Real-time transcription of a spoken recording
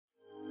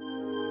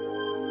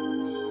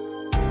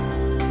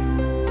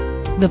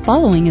The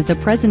following is a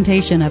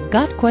presentation of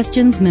Got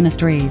Questions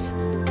Ministries.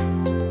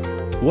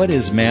 What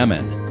is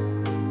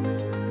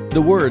mammon?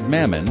 The word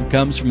mammon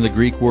comes from the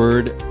Greek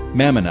word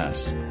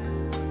mammonos.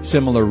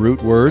 Similar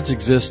root words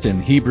exist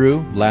in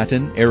Hebrew,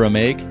 Latin,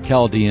 Aramaic,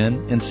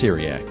 Chaldean, and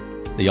Syriac.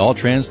 They all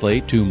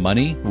translate to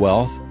money,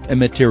 wealth, and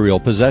material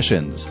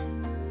possessions.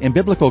 In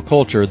biblical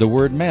culture, the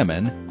word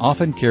mammon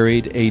often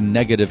carried a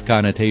negative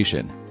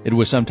connotation. It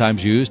was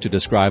sometimes used to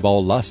describe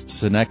all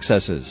lusts and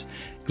excesses,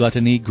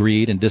 gluttony,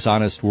 greed, and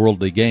dishonest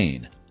worldly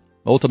gain.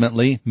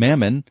 Ultimately,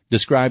 mammon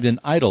described an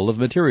idol of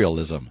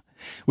materialism,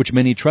 which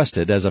many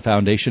trusted as a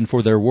foundation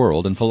for their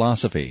world and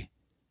philosophy.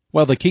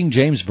 While the King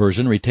James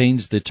Version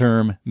retains the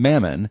term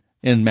mammon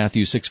in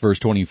Matthew 6 verse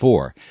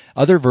 24,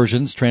 other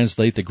versions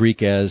translate the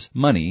Greek as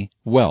money,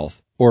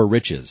 wealth, or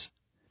riches.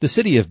 The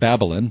city of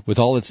Babylon, with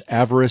all its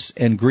avarice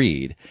and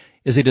greed,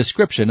 is a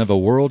description of a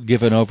world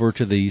given over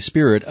to the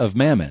spirit of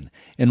mammon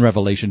in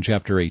Revelation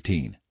chapter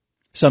 18.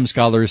 Some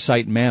scholars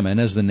cite Mammon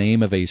as the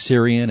name of a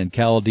Syrian and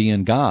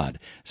Chaldean god,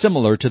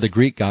 similar to the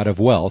Greek god of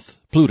wealth,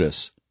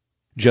 Plutus.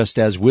 Just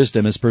as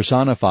wisdom is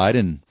personified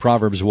in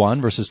Proverbs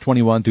 1 verses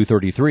 21 through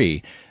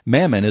 33,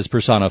 Mammon is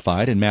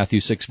personified in Matthew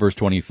 6 verse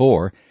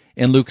 24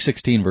 and Luke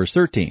 16 verse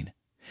 13.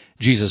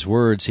 Jesus'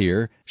 words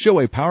here show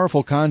a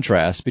powerful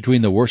contrast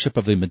between the worship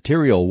of the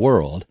material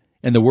world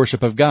and the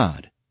worship of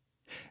God.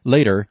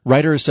 Later,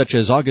 writers such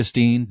as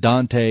Augustine,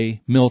 Dante,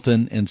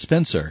 Milton, and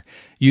Spencer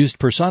used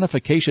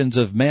personifications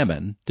of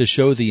mammon to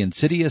show the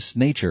insidious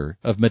nature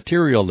of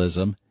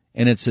materialism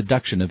and its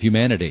seduction of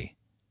humanity.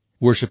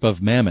 Worship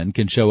of mammon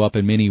can show up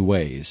in many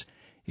ways.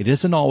 It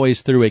isn't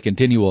always through a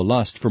continual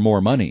lust for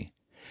more money.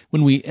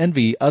 When we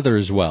envy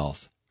others'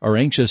 wealth, are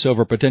anxious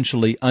over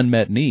potentially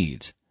unmet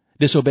needs,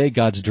 disobey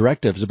God's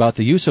directives about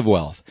the use of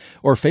wealth,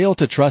 or fail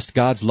to trust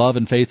God's love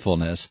and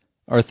faithfulness,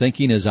 our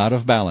thinking is out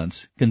of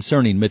balance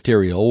concerning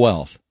material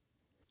wealth.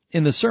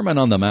 In the Sermon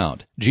on the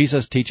Mount,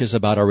 Jesus teaches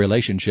about our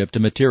relationship to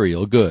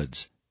material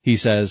goods. He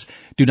says,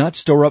 "Do not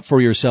store up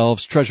for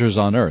yourselves treasures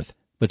on earth,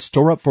 but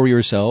store up for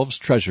yourselves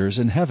treasures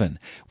in heaven.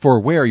 For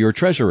where your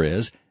treasure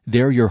is,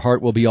 there your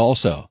heart will be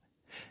also.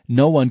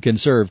 No one can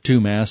serve two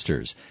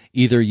masters.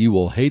 Either you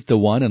will hate the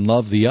one and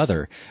love the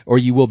other, or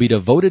you will be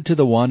devoted to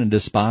the one and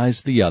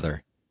despise the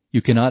other.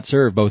 You cannot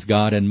serve both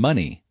God and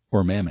money,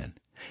 or mammon."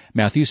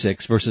 Matthew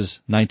 6, verses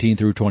 19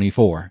 through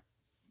 24.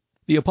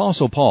 The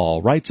Apostle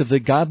Paul writes of the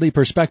godly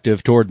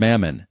perspective toward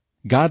mammon.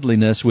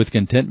 "Godliness with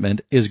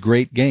contentment is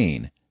great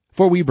gain.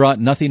 For we brought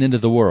nothing into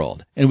the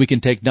world, and we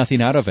can take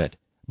nothing out of it.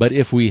 But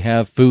if we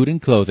have food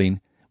and clothing,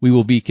 we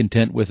will be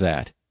content with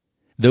that."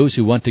 Those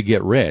who want to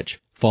get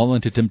rich fall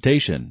into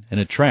temptation and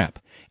a trap,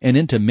 and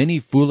into many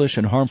foolish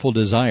and harmful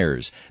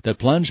desires that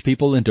plunge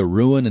people into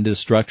ruin and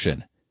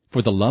destruction.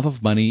 For the love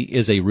of money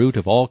is a root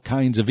of all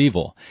kinds of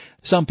evil.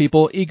 Some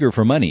people eager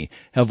for money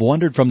have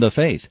wandered from the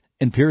faith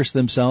and pierced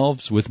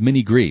themselves with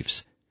many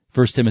griefs.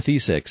 1 Timothy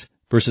 6,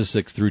 verses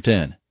 6 through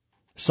 10.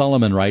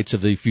 Solomon writes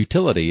of the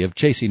futility of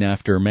chasing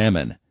after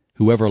mammon.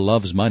 "Whoever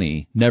loves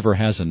money never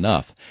has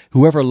enough.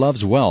 Whoever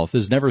loves wealth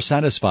is never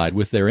satisfied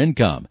with their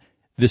income.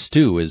 This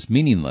too is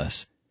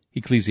meaningless."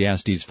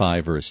 Ecclesiastes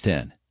 5, verse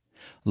 10.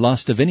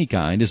 Lust of any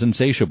kind is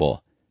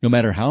insatiable, no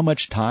matter how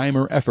much time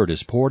or effort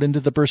is poured into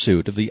the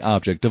pursuit of the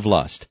object of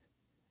lust.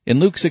 In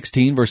Luke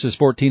 16, verses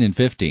 14 and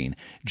 15,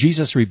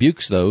 Jesus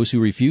rebukes those who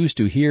refuse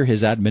to hear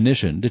his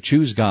admonition to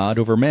choose God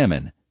over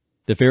mammon.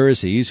 The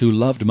Pharisees, who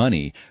loved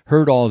money,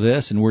 heard all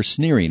this and were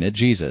sneering at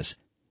Jesus.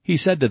 He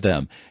said to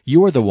them,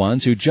 "You are the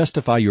ones who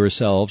justify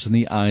yourselves in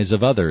the eyes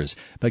of others,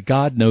 but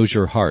God knows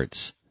your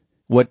hearts.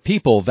 What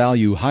people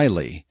value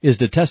highly is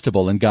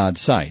detestable in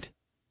God's sight."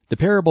 The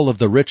parable of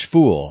the rich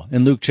fool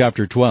in Luke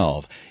chapter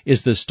 12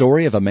 is the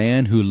story of a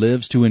man who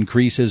lives to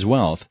increase his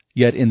wealth,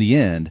 yet in the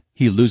end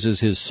he loses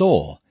his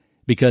soul,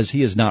 because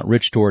he is not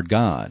rich toward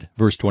God.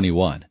 Verse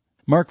 21.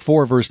 Mark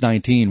 4 verse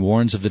 19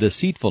 warns of the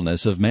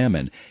deceitfulness of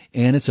mammon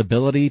and its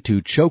ability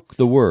to choke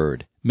the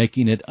word,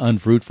 making it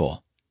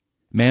unfruitful.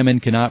 Mammon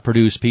cannot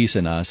produce peace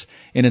in us,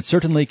 and it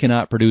certainly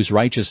cannot produce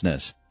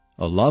righteousness.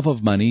 A love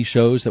of money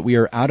shows that we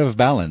are out of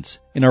balance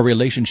in our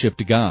relationship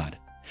to God.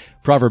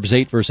 Proverbs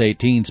 8 verse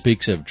 18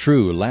 speaks of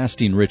true,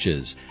 lasting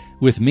riches.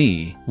 "With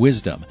me,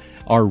 wisdom,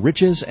 are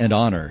riches and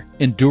honor,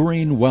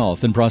 enduring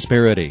wealth and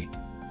prosperity."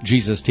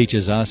 Jesus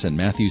teaches us in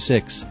Matthew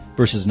 6,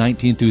 verses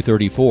 19 through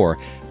 34,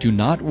 to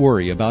not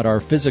worry about our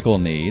physical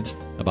needs,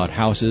 about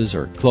houses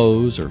or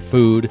clothes or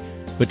food,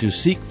 but to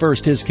seek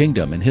first His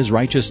kingdom and His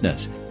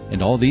righteousness,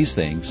 and all these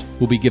things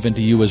will be given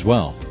to you as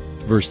well.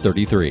 Verse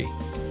 33.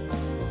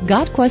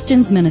 God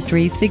Questions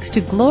Ministry seeks to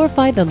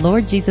glorify the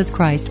Lord Jesus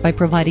Christ by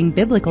providing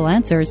biblical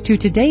answers to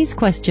today's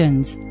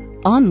questions.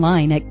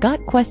 Online at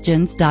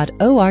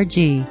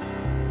gotquestions.org.